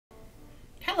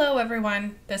Hello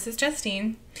everyone, this is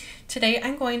Justine. Today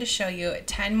I'm going to show you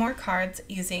 10 more cards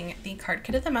using the card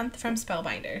kit of the month from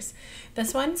Spellbinders.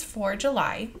 This one's for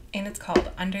July and it's called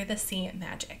Under the Sea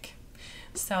Magic.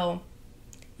 So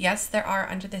yes, there are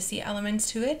under the sea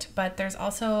elements to it, but there's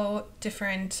also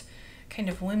different kind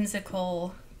of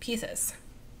whimsical pieces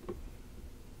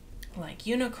like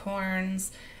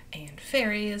unicorns and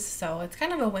fairies, so it's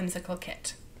kind of a whimsical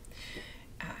kit.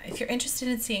 If you're interested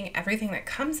in seeing everything that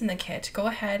comes in the kit, go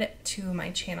ahead to my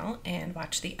channel and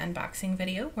watch the unboxing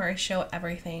video where I show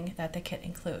everything that the kit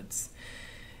includes.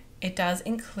 It does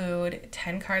include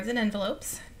 10 cards in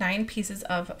envelopes, 9 pieces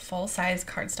of full-size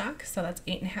cardstock, so that's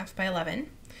 8.5 by 11,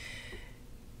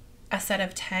 a set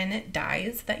of 10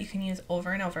 dies that you can use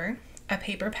over and over, a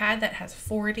paper pad that has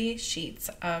 40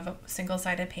 sheets of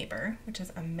single-sided paper, which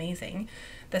is amazing,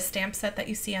 the stamp set that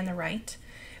you see on the right,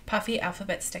 puffy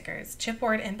alphabet stickers,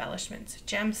 chipboard embellishments,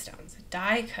 gemstones,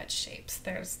 die cut shapes.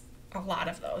 There's a lot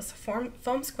of those.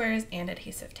 Foam squares and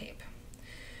adhesive tape.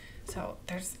 So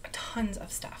there's tons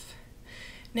of stuff.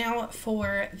 Now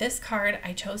for this card,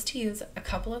 I chose to use a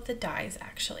couple of the dies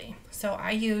actually. So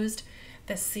I used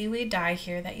the seaweed die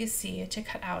here that you see to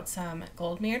cut out some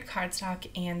gold mirrored cardstock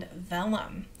and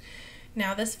vellum.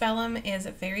 Now this vellum is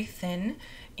very thin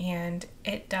and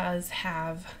it does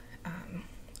have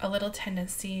a little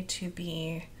tendency to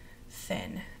be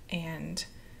thin, and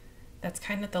that's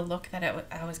kind of the look that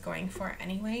I was going for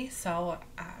anyway. So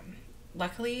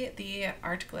luckily the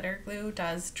art glitter glue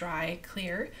does dry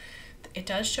clear. It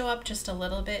does show up just a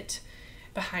little bit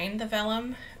behind the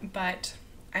vellum, but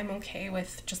I'm okay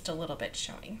with just a little bit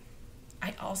showing.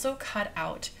 I also cut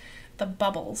out the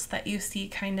bubbles that you see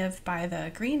kind of by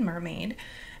the green mermaid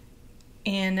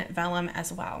in vellum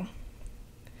as well.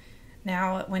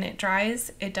 Now when it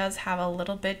dries, it does have a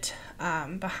little bit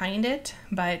behind it,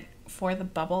 but for the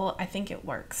bubble, I think it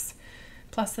works.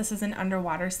 Plus this is an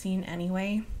underwater scene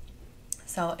anyway,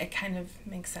 so it kind of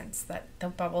makes sense that the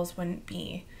bubbles wouldn't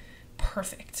be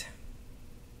perfect.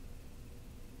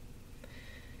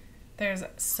 There's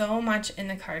so much in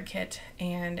the card kit,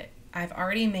 and I've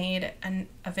already made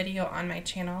a video on my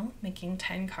channel making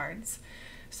 10 cards.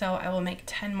 So I will make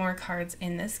 10 more cards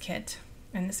in this kit,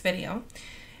 in this video.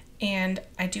 And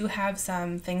I do have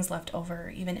some things left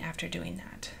over even after doing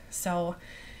that. So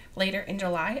later in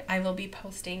July, I will be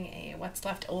posting a what's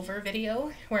left over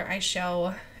video where I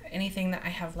show anything that I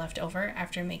have left over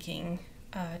after making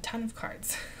a ton of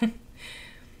cards.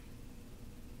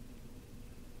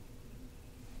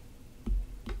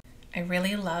 I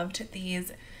really loved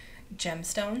these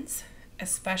gemstones,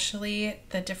 especially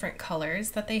the different colors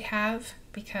that they have,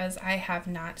 because I have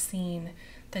not seen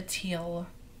the teal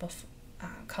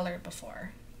color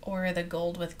before, or the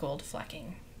gold with gold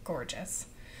flecking. Gorgeous.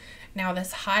 Now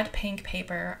this hot pink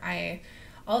paper I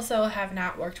also have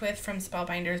not worked with from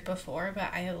Spellbinders before,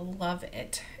 but I love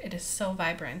it. It is so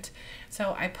vibrant.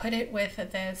 So I put it with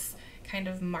this kind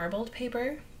of marbled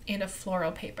paper and a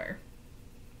floral paper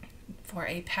for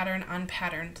a pattern on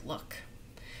patterned look.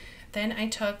 Then I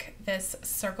took this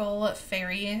circle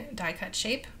fairy die cut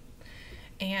shape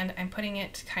and I'm putting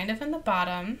it kind of in the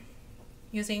bottom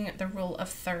using the rule of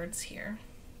thirds here.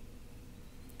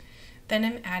 Then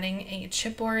I'm adding a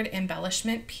chipboard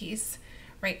embellishment piece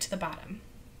right to the bottom.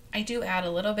 I do add a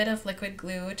little bit of liquid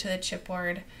glue to the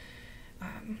chipboard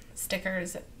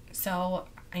stickers so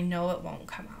I know it won't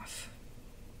come off.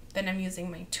 Then I'm using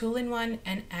my tool-in-one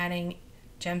and adding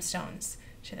gemstones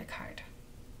to the card.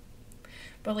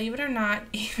 Believe it or not,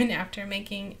 even after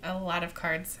making a lot of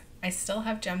cards, I still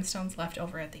have gemstones left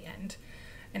over at the end.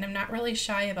 And I'm not really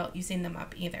shy about using them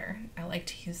up either. I like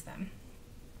to use them.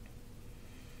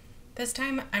 This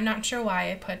time, I'm not sure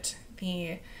why I put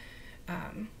the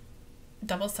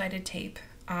double-sided tape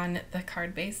on the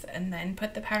card base and then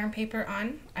put the pattern paper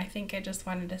on. I think I just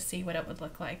wanted to see what it would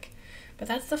look like. But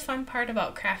that's the fun part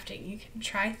about crafting. You can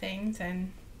try things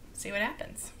and see what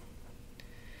happens.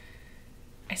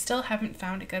 I still haven't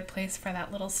found a good place for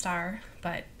that little star,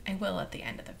 but I will at the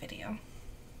end of the video.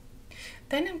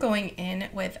 Then I'm going in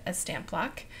with a stamp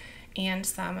block and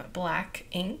some black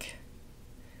ink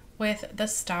with the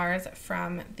stars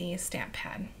from the stamp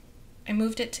pad. I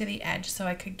moved it to the edge so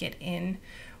I could get in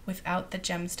without the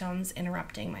gemstones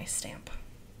interrupting my stamp.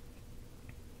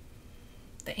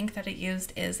 The ink that I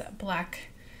used is Black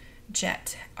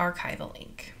Jet Archival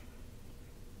ink.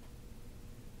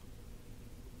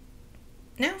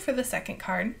 Now for the second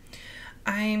card.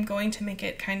 I'm going to make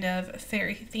it kind of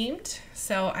fairy themed,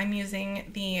 so I'm using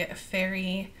the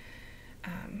fairy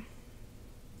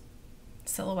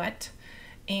silhouette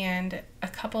and a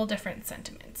couple different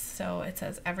sentiments. So it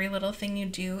says every little thing you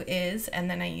do is, and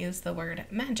then I use the word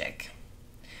magic.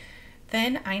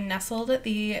 Then I nestled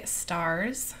the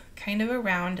stars kind of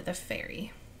around the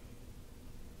fairy.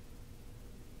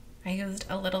 I used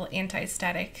a little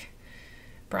anti-static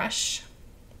brush,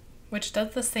 which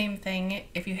does the same thing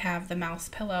if you have the mouse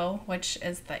pillow, which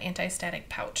is the anti-static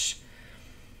pouch.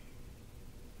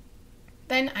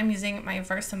 Then I'm using my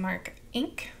Versamark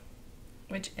ink,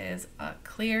 which is a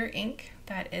clear ink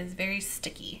that is very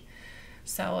sticky.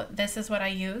 So this is what I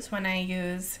use when I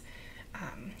use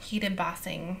heat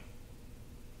embossing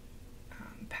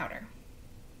powder.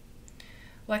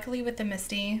 Luckily with the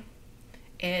Misty,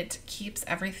 it keeps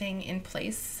everything in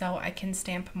place so I can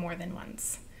stamp more than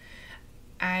once.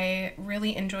 I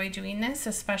really enjoy doing this,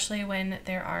 especially when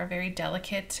there are very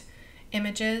delicate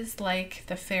images like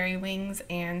the fairy wings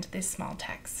and the small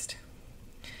text.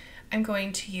 I'm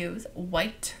going to use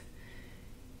white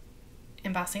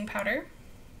embossing powder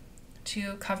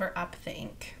to cover up the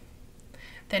ink.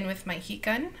 Then with my heat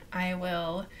gun, I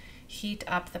will heat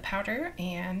up the powder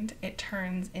and it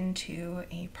turns into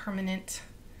a permanent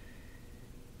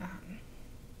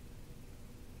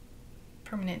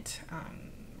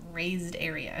raised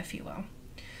area, if you will.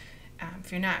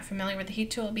 If you're not familiar with the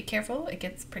heat tool, be careful, it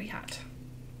gets pretty hot.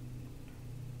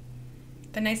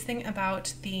 The nice thing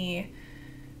about the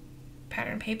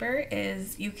pattern paper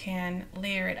is you can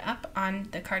layer it up on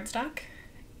the cardstock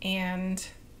and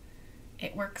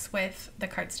it works with the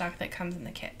cardstock that comes in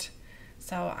the kit.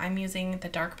 So I'm using the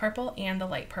dark purple and the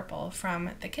light purple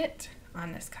from the kit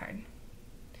on this card.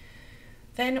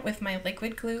 Then with my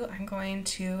liquid glue, I'm going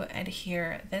to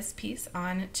adhere this piece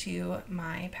onto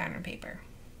my pattern paper.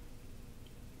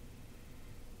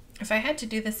 If I had to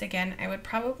do this again, I would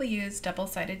probably use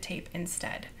double-sided tape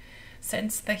instead.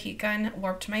 Since the heat gun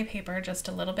warped my paper just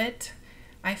a little bit,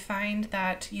 I find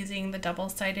that using the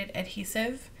double-sided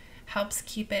adhesive helps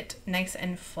keep it nice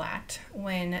and flat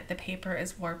when the paper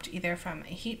is warped either from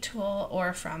a heat tool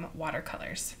or from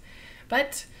watercolors.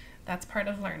 But that's part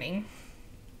of learning,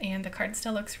 and the card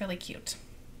still looks really cute.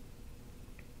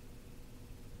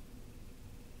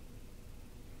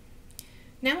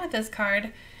 Now with this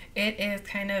card, it is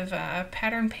kind of a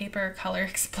pattern paper color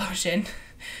explosion.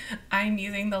 I'm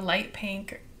using the light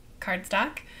pink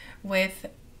cardstock with,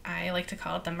 I like to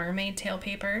call it the mermaid tail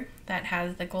paper that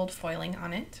has the gold foiling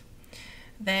on it.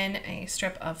 Then a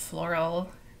strip of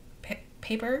floral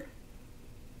paper.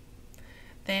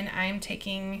 Then I'm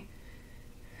taking,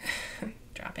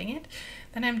 dropping it.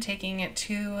 Then I'm taking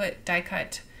 2 die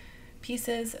cut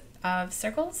pieces of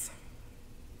circles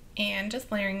and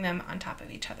just layering them on top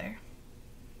of each other.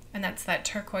 And that's that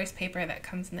turquoise paper that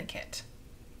comes in the kit.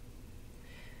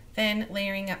 Then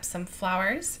layering up some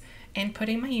flowers and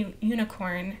putting my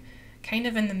unicorn kind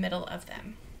of in the middle of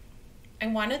them. I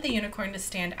wanted the unicorn to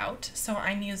stand out, so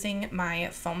I'm using my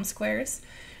foam squares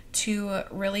to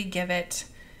really give it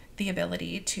the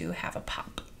ability to have a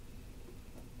pop.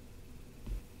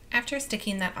 After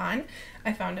sticking that on,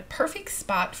 I found a perfect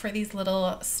spot for these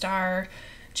little star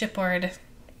chipboard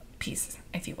pieces,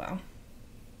 if you will.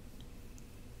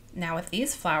 Now with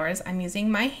these flowers, I'm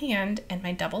using my hand and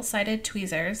my double-sided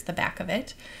tweezers, the back of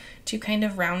it, to kind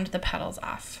of round the petals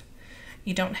off.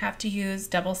 You don't have to use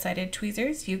double-sided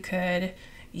tweezers. You could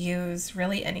use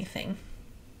really anything.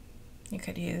 You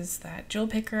could use that jewel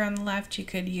picker on the left. You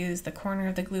could use the corner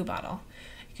of the glue bottle.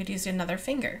 You could use another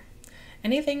finger.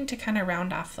 Anything to kind of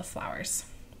round off the flowers.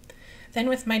 Then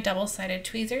with my double-sided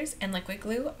tweezers and liquid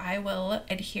glue, I will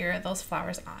adhere those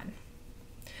flowers on.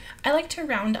 I like to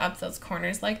round up those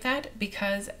corners like that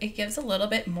because it gives a little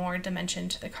bit more dimension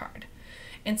to the card.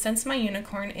 And since my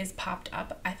unicorn is popped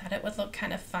up, I thought it would look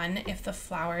kind of fun if the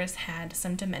flowers had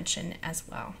some dimension as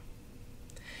well.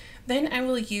 Then I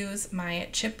will use my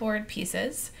chipboard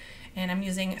pieces, and I'm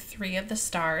using 3 of the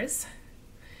stars.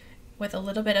 With a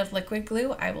little bit of liquid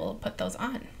glue, I will put those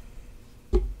on.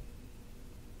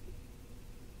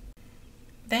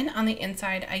 Then on the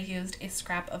inside, I used a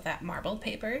scrap of that marbled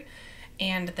paper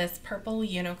and this purple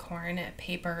unicorn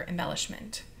paper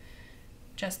embellishment,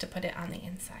 just to put it on the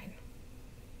inside.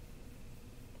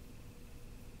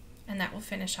 And that will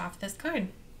finish off this card.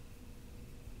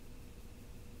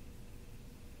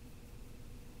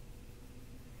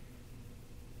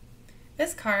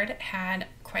 This card had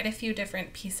quite a few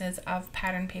different pieces of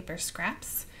pattern paper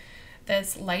scraps.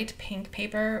 This light pink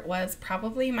paper was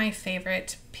probably my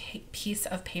favorite piece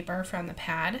of paper from the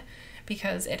pad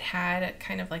because it had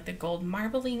kind of like the gold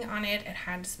marbling on it. It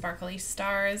had sparkly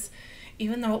stars.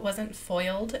 Even though it wasn't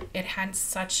foiled, it had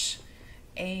such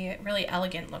a really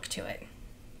elegant look to it.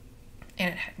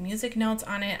 And it had music notes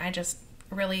on it. I just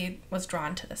really was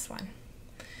drawn to this one.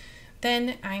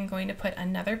 Then I'm going to put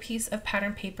another piece of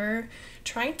pattern paper,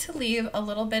 trying to leave a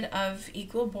little bit of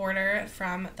equal border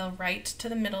from the right to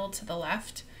the middle to the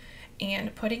left,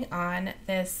 and putting on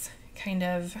this kind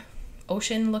of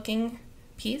ocean looking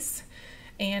piece.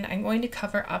 And I'm going to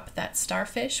cover up that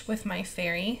starfish with my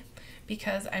fairy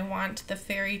because I want the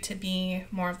fairy to be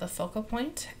more of the focal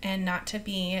point and not to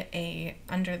be a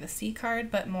under the sea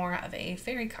card, but more of a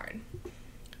fairy card.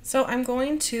 So I'm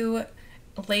going to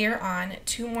layer on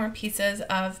 2 more pieces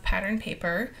of pattern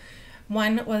paper.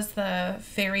 One was the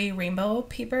fairy rainbow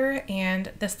paper,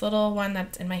 and this little one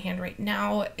that's in my hand right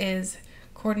now is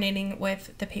coordinating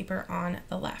with the paper on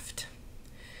the left.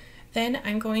 Then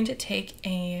I'm going to take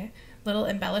a little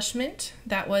embellishment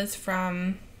that was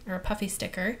from, or a puffy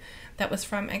sticker that was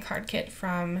from a card kit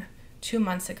from 2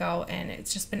 months ago, and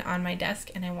it's just been on my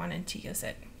desk and I wanted to use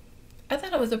it. I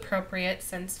thought it was appropriate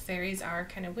since fairies are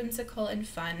kind of whimsical and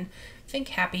fun. Think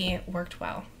Happy worked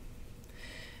well.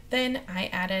 Then I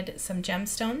added some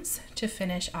gemstones to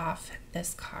finish off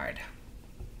this card.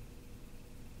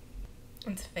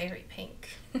 It's very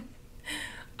pink.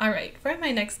 Alright, for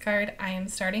my next card, I am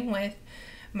starting with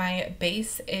my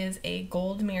base is a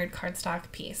gold mirrored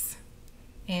cardstock piece.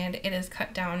 And it is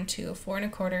cut down to 4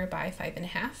 1/4 by 5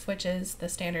 1/2, which is the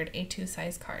standard A2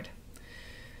 size card.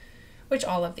 Which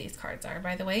all of these cards are,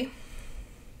 by the way.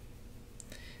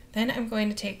 Then I'm going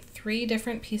to take 3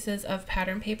 different pieces of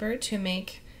pattern paper to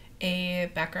make a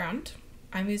background.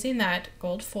 I'm using that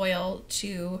gold foil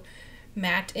to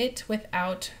matte it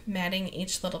without matting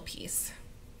each little piece.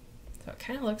 So it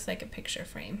kind of looks like a picture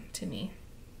frame to me.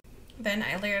 Then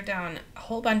I layer down a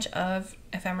whole bunch of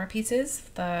ephemera pieces,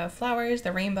 the flowers,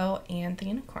 the rainbow, and the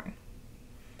unicorn.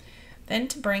 Then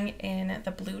to bring in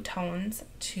the blue tones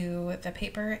to the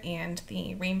paper and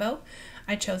the rainbow,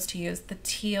 I chose to use the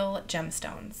teal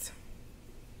gemstones.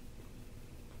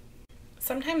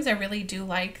 Sometimes I really do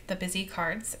like the busy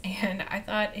cards, and I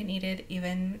thought it needed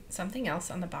even something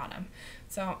else on the bottom.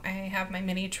 So I have my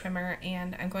mini trimmer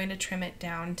and I'm going to trim it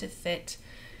down to fit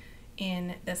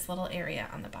in this little area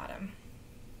on the bottom.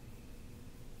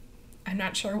 I'm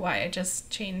not sure why I just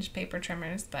changed paper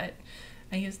trimmers, but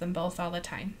I use them both all the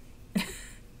time.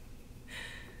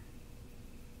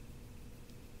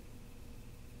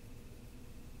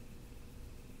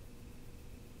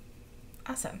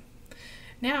 Awesome.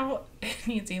 Now it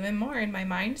needs even more in my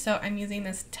mind, so I'm using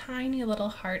this tiny little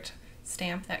heart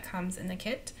stamp that comes in the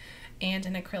kit and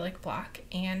an acrylic block,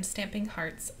 and stamping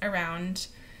hearts around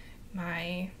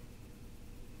my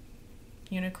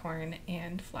unicorn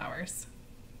and flowers,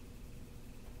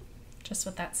 just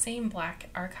with that same black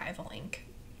archival ink.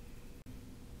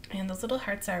 And those little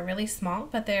hearts are really small,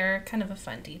 but they're kind of a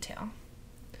fun detail.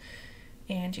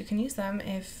 And you can use them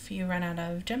if you run out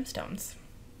of gemstones.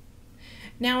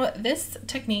 Now this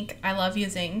technique I love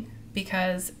using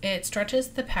because it stretches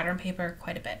the pattern paper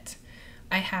quite a bit.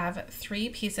 I have 3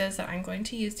 pieces that I'm going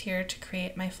to use here to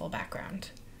create my full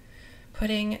background.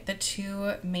 Putting the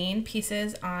 2 main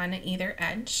pieces on either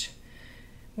edge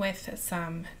with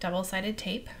some double-sided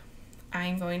tape,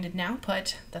 I'm going to now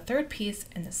put the 3rd piece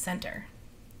in the center.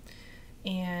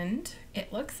 And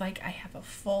it looks like I have a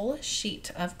full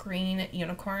sheet of green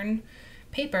unicorn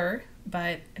paper,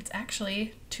 but it's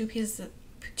actually two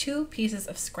pieces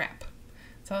of scrap.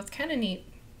 So it's kind of neat,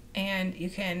 and you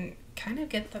can kind of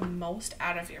get the most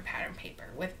out of your pattern paper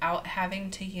without having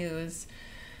to use,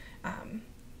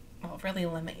 well, really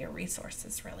limit your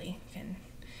resources, really. You can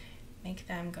make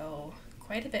them go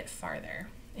quite a bit farther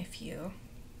if you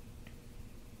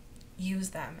use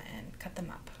them and cut them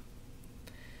up.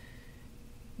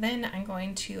 Then I'm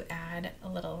going to add a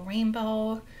little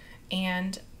rainbow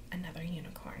and another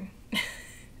unicorn.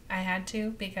 I had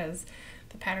to because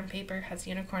the pattern paper has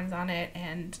unicorns on it,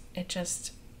 and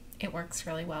it works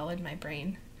really well in my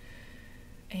brain.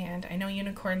 And I know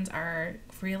unicorns are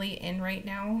really in right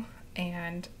now,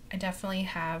 and I definitely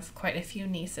have quite a few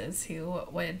nieces who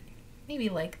would maybe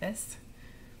like this,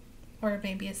 or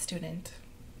maybe a student.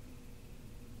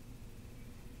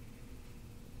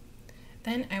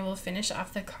 Then I will finish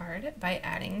off the card by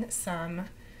adding some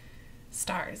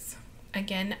stars.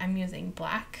 Again, I'm using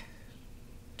black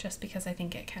just because I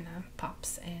think it kind of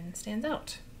pops and stands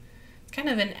out. It's kind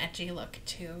of an edgy look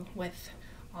too with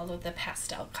all of the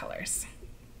pastel colors.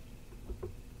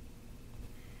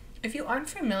 If you aren't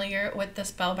familiar with the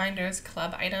Spellbinders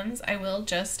club items, I will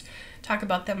just talk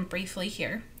about them briefly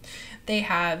here. They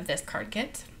have this card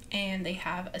kit, and they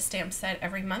have a stamp set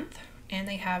every month, and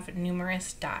they have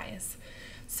numerous dies.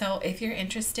 So if you're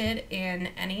interested in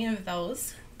any of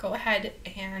those, go ahead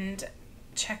and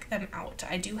check them out.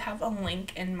 I do have a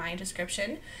link in my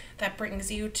description that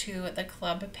brings you to the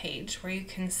club page where you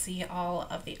can see all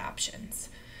of the options.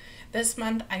 This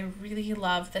month I really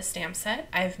love the stamp set.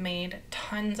 I've made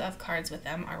tons of cards with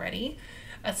them already,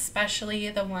 especially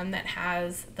the one that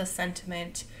has the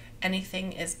sentiment,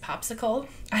 "Anything is popsicle."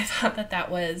 I thought that that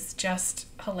was just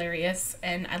hilarious,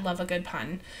 and I love a good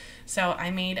pun. So I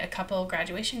made a couple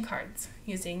graduation cards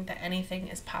using the "Anything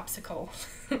is popsicle"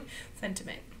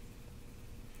 sentiment.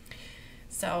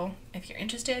 So if you're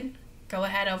interested, go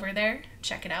ahead over there,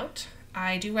 check it out.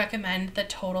 I do recommend the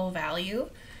total value.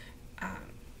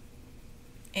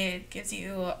 It gives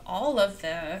you all of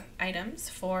the items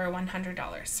for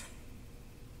 $100.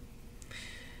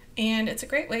 And it's a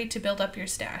great way to build up your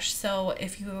stash. So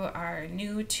if you are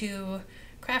new to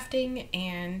crafting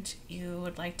and you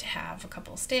would like to have a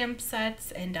couple stamp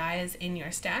sets and dies in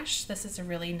your stash, this is a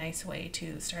really nice way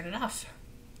to start it off.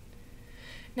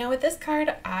 Now with this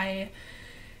card, I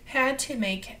had to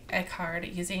make a card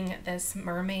using this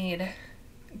mermaid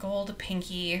gold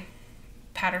pinky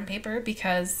pattern paper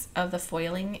because of the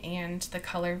foiling and the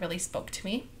color really spoke to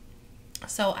me.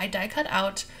 So I die cut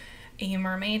out a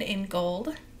mermaid in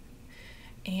gold,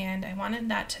 and I wanted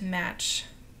that to match,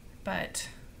 but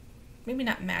maybe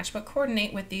not match, but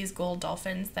coordinate with these gold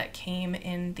dolphins that came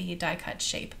in the die cut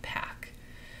shape pack.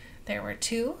 There were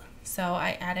two, so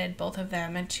I added both of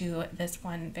them to this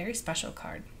one very special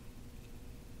card.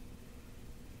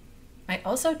 I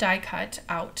also die cut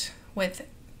out with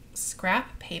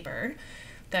scrap paper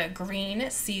the green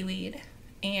seaweed,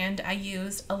 and I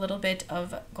used a little bit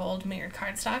of gold mirror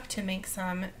cardstock to make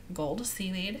some gold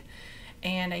seaweed,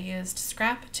 and I used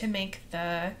scrap to make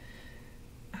the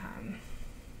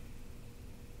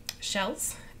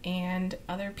shells and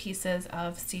other pieces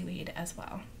of seaweed as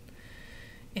well.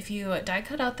 If you die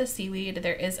cut out the seaweed,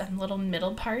 there is a little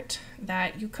middle part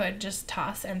that you could just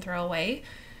toss and throw away,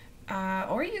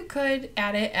 or you could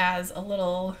add it as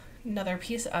another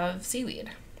piece of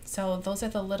seaweed. So those are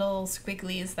the little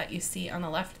squigglies that you see on the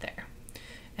left there.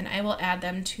 And I will add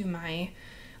them to my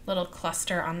little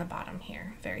cluster on the bottom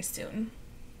here very soon.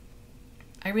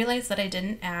 I realized that I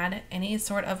didn't add any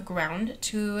sort of ground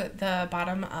to the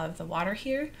bottom of the water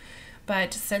here,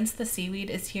 but since the seaweed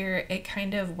is here, it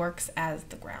kind of works as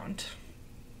the ground,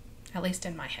 at least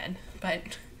in my head,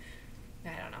 but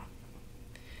I don't know.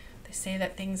 They say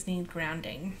that things need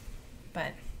grounding,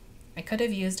 but I could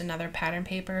have used another pattern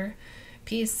paper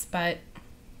piece, but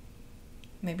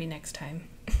maybe next time.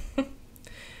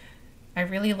 I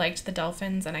really liked the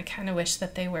dolphins, and I kind of wish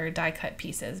that they were die cut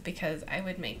pieces because I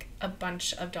would make a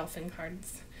bunch of dolphin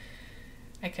cards.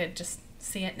 I could just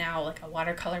see it now, like a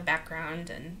watercolor background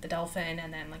and the dolphin,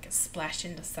 and then like a splash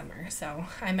into summer. So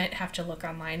I might have to look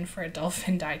online for a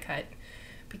dolphin die cut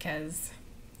because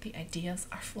the ideas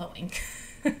are flowing.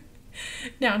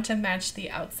 Now to match the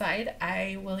outside,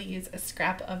 I will use a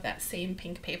scrap of that same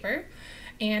pink paper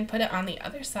and put it on the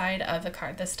other side of the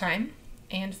card this time,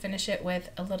 and finish it with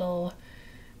a little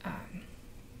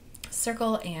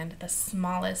circle and the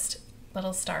smallest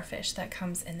little starfish that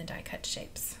comes in the die cut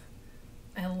shapes.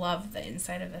 I love the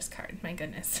inside of this card, my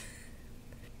goodness.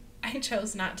 I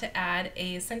chose not to add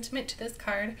a sentiment to this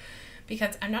card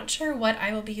because I'm not sure what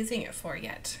I will be using it for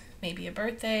yet. Maybe a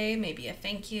birthday, maybe a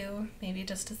thank you, maybe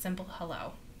just a simple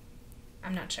hello.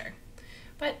 I'm not sure.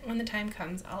 But when the time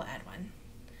comes, I'll add one.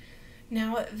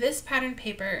 Now this pattern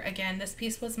paper, again, this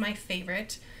piece was my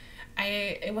favorite.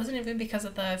 It wasn't even because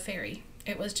of the fairy.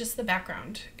 It was just the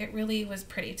background. It really was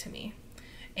pretty to me.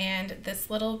 And this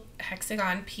little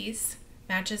hexagon piece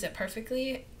matches it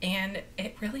perfectly, and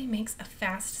it really makes a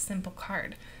fast, simple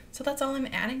card. So that's all I'm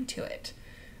adding to it.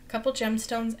 A couple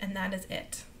gemstones, and that is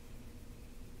it.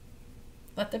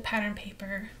 Let the pattern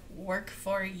paper work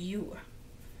for you.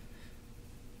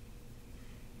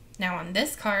 Now on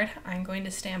this card, I'm going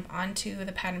to stamp onto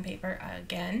the pattern paper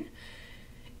again,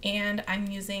 and I'm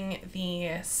using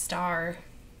the star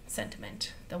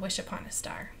sentiment, the wish upon a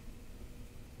star.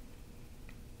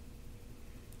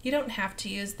 You don't have to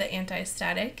use the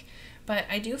anti-static, but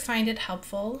I do find it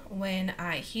helpful when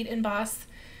I heat emboss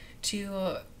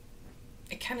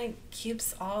it kind of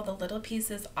keeps all the little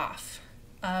pieces off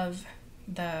of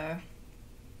the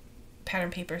pattern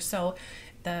paper, so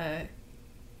the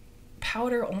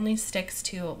powder only sticks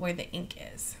to where the ink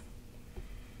is.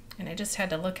 And I just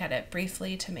had to look at it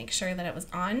briefly to make sure that it was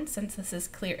on, since this is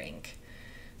clear ink.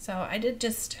 So I did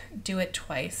just do it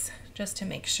twice just to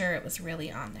make sure it was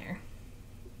really on there.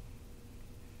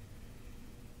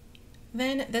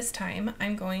 Then this time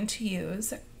I'm going to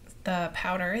use the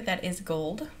powder that is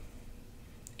gold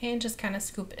and just kind of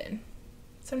scoop it in.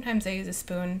 Sometimes I use a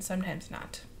spoon, sometimes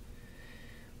not.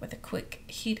 with a quick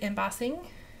heat embossing,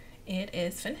 it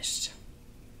is finished.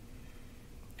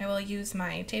 I will use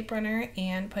my tape runner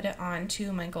and put it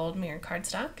onto my gold mirror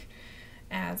cardstock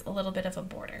as a little bit of a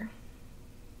border.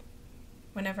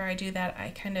 Whenever I do that, I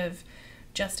kind of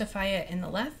justify it in the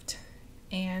left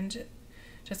and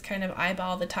just kind of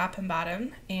eyeball the top and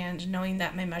bottom, and knowing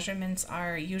that my measurements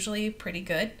are usually pretty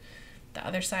good, the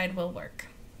other side will work.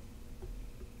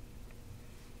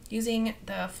 Using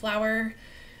the flower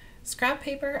scrap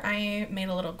paper, I made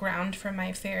a little ground for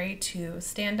my fairy to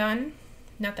stand on.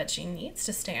 Not that she needs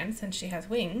to stand since she has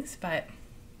wings, but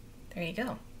there you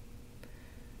go.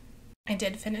 I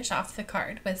did finish off the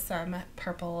card with some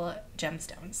purple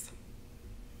gemstones.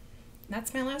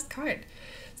 That's my last card.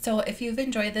 So if you've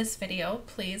enjoyed this video,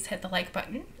 please hit the like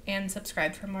button and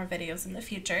subscribe for more videos in the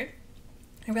future.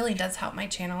 It really does help my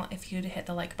channel if you'd hit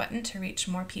the like button to reach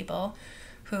more people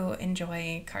who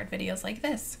enjoy card videos like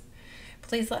this.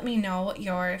 Please let me know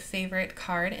your favorite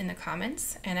card in the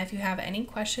comments, and if you have any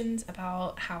questions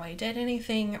about how I did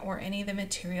anything or any of the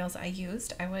materials I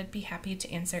used, I would be happy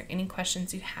to answer any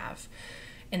questions you have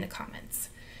in the comments.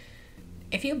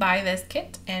 If you buy this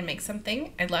kit and make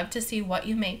something, I'd love to see what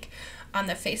you make on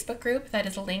the Facebook group that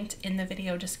is linked in the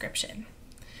video description.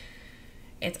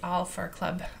 It's all for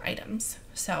club items.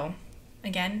 So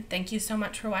again, thank you so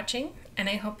much for watching, and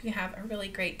I hope you have a really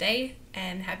great day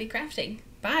and happy crafting.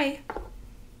 Bye!